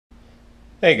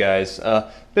Hey guys,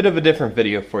 bit of a different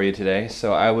video for you today.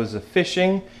 So I was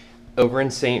fishing over in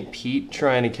St. Pete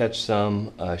trying to catch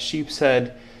some sheep's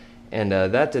head, and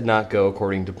that did not go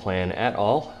according to plan at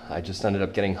all. I just ended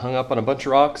up getting hung up on a bunch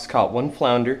of rocks, caught one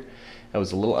flounder. I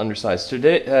was a little undersized.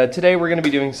 Today we're going to be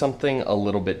doing something a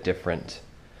little bit different.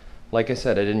 Like I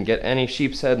said, I didn't get any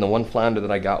sheep's head, and the one flounder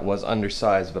that I got was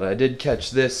undersized, but I did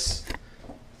catch this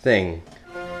thing.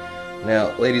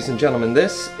 Now, ladies and gentlemen,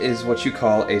 this is what you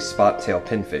call a spot-tail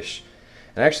pinfish.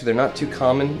 And actually, they're not too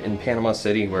common in Panama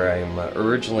City, where I am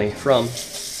originally from,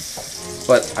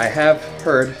 but I have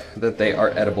heard that they are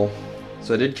edible.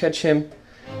 So I did catch him.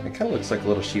 It kind of looks like a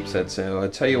little sheep's head, so I'll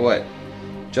tell you what,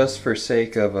 just for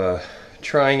sake of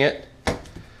trying it,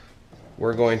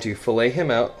 we're going to fillet him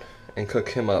out and cook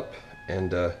him up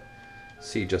and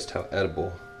see just how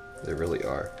edible they really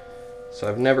are. So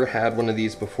I've never had one of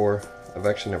these before. I've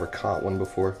actually never caught one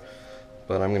before,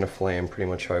 but I'm going to fillet him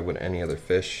pretty much how I would any other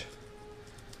fish.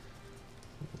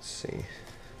 Let's see.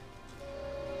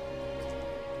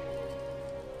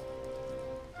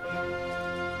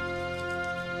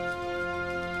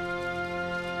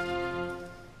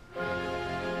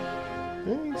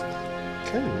 He's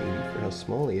kind of meaty for how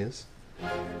small he is.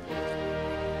 I'm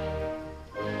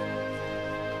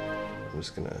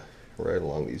just going to ride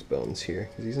along these bones here,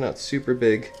 because he's not super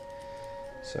big.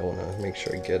 So I want to make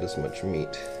sure I get as much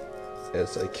meat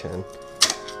as I can.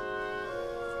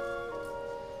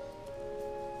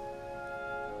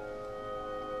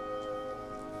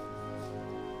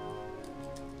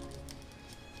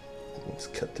 Let's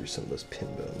cut through some of those pin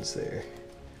bones there.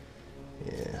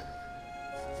 Yeah.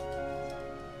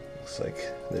 Looks like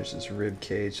there's this rib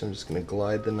cage. I'm just going to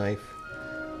glide the knife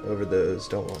over those.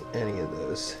 Don't want any of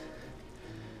those.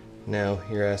 Now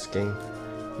you're asking,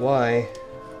 why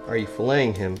are you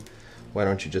filleting him? Why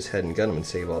don't you just head and gut him and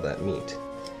save all that meat?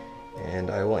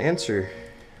 And I will answer,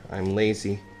 I'm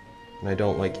lazy and I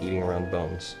don't like eating around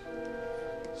bones.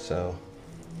 So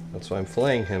that's why I'm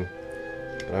filleting him.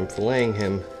 But I'm filleting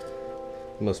him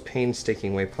the most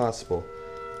painstaking way possible,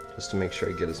 just to make sure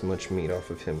I get as much meat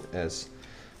off of him as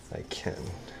I can.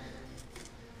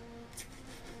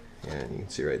 And you can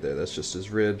see right there, that's just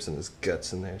his ribs and his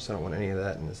guts in there, so I don't want any of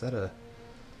that. And is that a,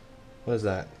 what is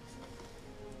that?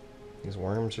 These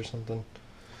worms or something?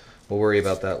 We'll worry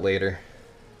about that later.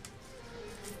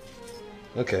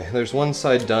 Okay, there's one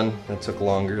side done. That took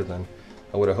longer than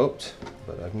I would have hoped,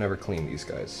 but I've never cleaned these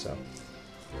guys, so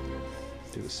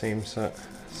do the same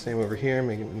over here,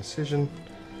 make an incision.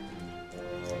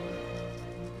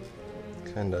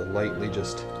 Kind of lightly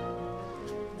just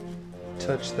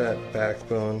touch that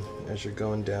backbone as you're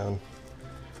going down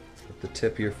with the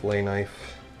tip of your fillet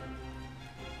knife.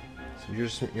 So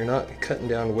you're not cutting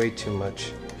down way too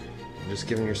much. You're just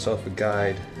giving yourself a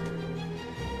guide.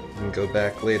 You can go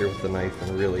back later with the knife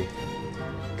and really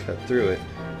cut through it.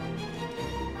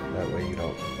 That way you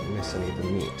don't miss any of the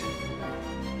meat.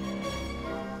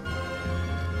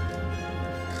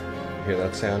 Hear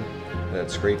that sound?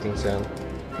 That scraping sound?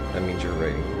 That means you're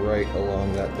riding right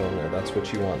along that bone there. That's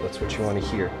what you want. That's what you want to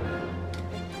hear.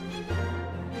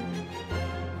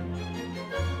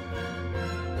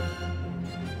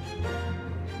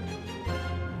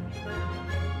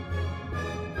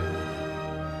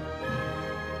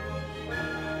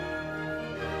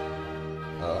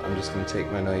 I'm just going to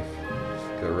take my knife,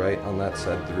 go right on that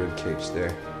side of the rib cage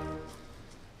there.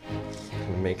 I'm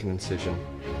going to make an incision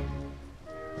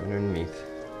right underneath.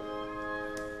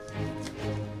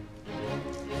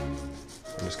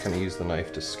 I'm just going to use the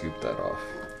knife to scoop that off.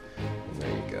 And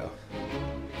there you go.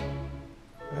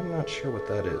 I'm not sure what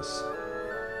that is.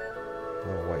 A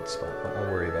little white spot, but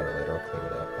I'll worry about it later. I'll clean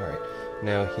it up. Alright,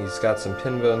 now he's got some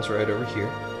pin bones right over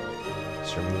here.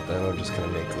 Just remove them. I'm just going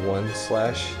to make one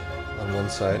slash on one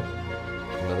side,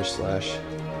 another slash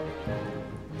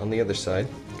on the other side,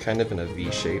 kind of in a V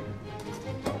shape.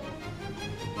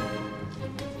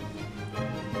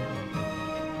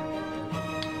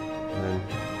 And then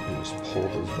you just pull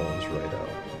those bones right out.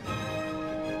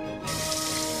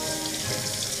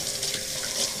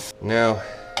 Now,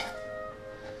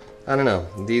 I don't know,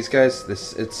 these guys,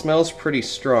 it smells pretty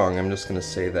strong, I'm just going to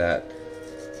say that.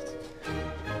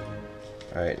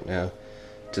 Alright, now,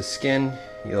 to skin,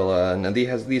 you'll now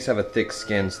these have a thick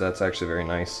skin, so that's actually very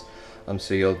nice.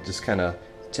 So you'll just kind of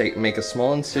make a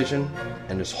small incision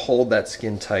and just hold that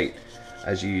skin tight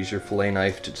as you use your fillet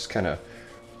knife to just kind of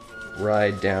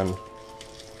ride down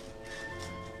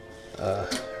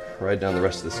the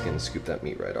rest of the skin, scoop that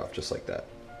meat right off, just like that.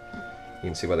 You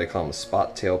can see why they call them a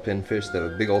spot tail pinfish. They have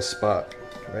a big old spot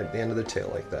right at the end of their tail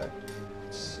like that.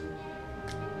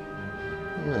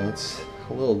 It's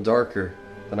a little darker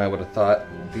than I would have thought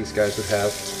these guys would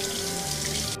have.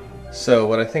 So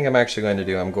what I think I'm actually going to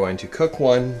do, I'm going to cook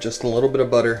one, just a little bit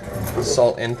of butter,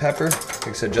 salt and pepper, like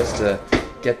I said, just to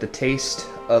get the taste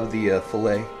of the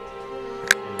fillet. And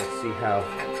let's see how,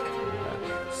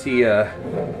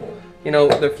 you know,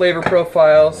 their flavor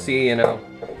profile, see, you know,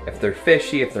 if they're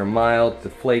fishy, if they're mild, if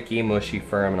they're flaky, mushy,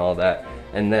 firm, and all that.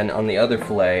 And then on the other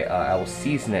fillet, I will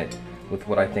season it with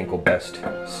what I think will best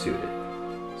suit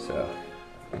it. So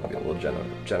I'll be a little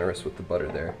generous with the butter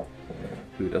there.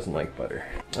 Who doesn't like butter?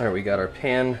 All right, we got our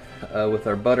pan with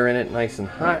our butter in it, nice and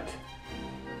hot.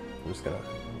 I'm just gonna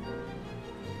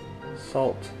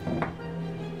salt,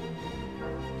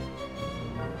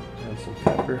 add some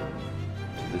pepper to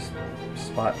this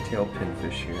spot tail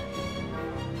pinfish here.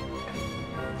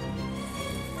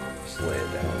 Just lay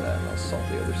it down with that, and I'll salt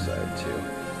the other side too.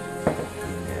 And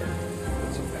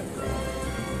put some pepper on it.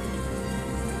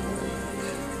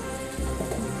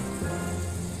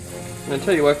 And I'll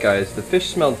tell you what, guys, the fish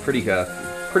smelled pretty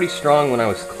strong when I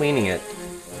was cleaning it,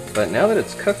 but now that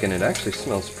it's cooking, it actually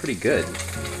smells pretty good.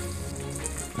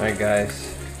 Alright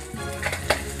guys,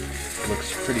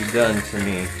 looks pretty done to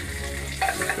me.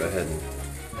 Let's go ahead and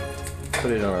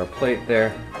put it on our plate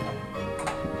there.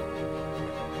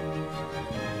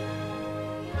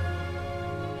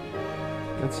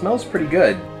 It smells pretty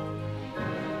good.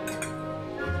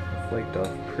 Flaked off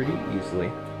pretty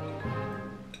easily.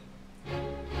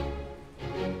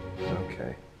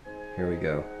 Okay, here we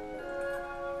go.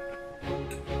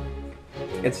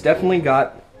 It's definitely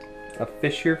got a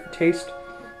fishier taste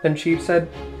than sheepshead,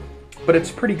 but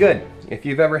it's pretty good. If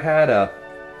you've ever had a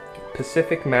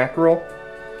Pacific mackerel,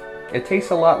 it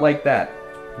tastes a lot like that.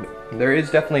 There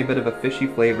is definitely a bit of a fishy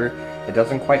flavor. It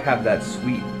doesn't quite have that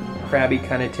sweet, crabby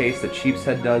kind of taste that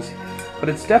sheepshead does, but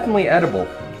it's definitely edible.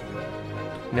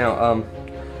 Now,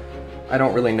 I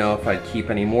don't really know if I'd keep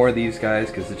any more of these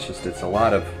guys because it's a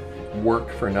lot of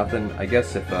work for nothing. I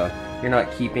guess if you're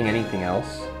not keeping anything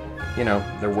else, you know,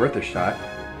 they're worth a shot.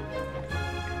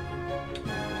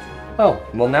 Oh,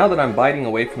 well, now that I'm biting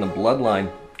away from the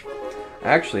bloodline,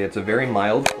 actually it's a very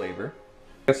mild flavor.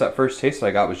 I guess that first taste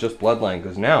I got was just bloodline,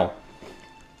 because now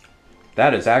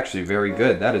that is actually very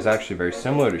good. That is actually very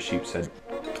similar to sheepshead.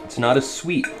 It's not as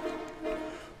sweet,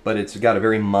 but it's got a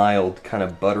very mild kind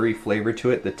of buttery flavor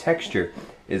to it. The texture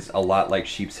is a lot like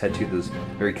sheepshead too, this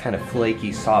very kind of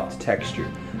flaky, soft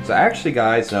texture. So actually,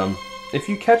 guys, if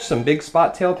you catch some big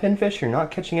spot tail pinfish, you're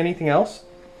not catching anything else,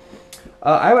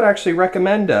 I would actually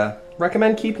recommend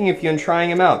keeping a few and trying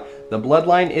them out. The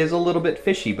bloodline is a little bit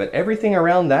fishy, but everything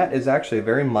around that is actually a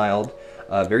very mild,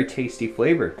 very tasty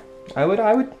flavor. I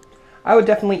would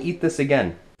definitely eat this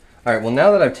again. All right, well,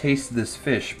 now that I've tasted this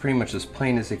fish pretty much as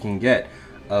plain as it can get,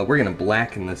 we're gonna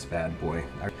blacken this bad boy.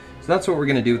 So that's what we're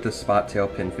gonna do with this spot tail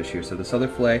pinfish here. So this other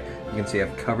fillet, you can see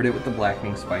I've covered it with the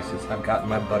blackening spices. I've gotten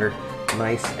my butter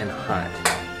nice and hot,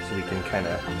 so we can kind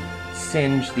of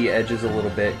singe the edges a little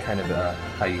bit, kind of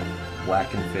how you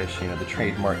blacken fish, you know, the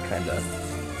trademark kind of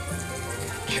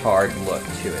charred look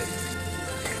to it.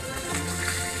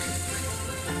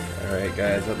 Alright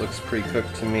guys, that looks pretty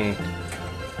cooked to me.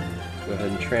 Let's go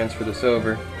ahead and transfer this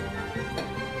over.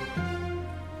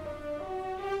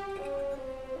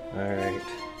 Alright.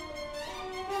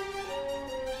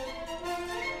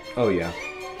 Oh yeah.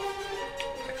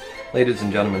 Ladies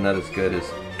and gentlemen, that is good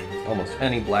as almost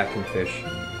any blackened fish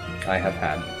I have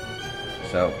had.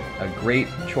 So, a great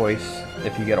choice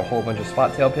if you get a whole bunch of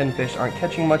spot tail pinfish, aren't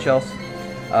catching much else.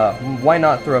 Why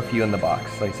not throw a few in the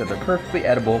box? Like I said, they're perfectly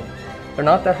edible. They're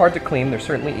not that hard to clean. They're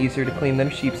certainly easier to clean than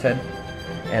a sheepshead,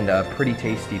 and pretty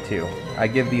tasty too. I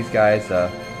give these guys a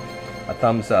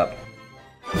thumbs up.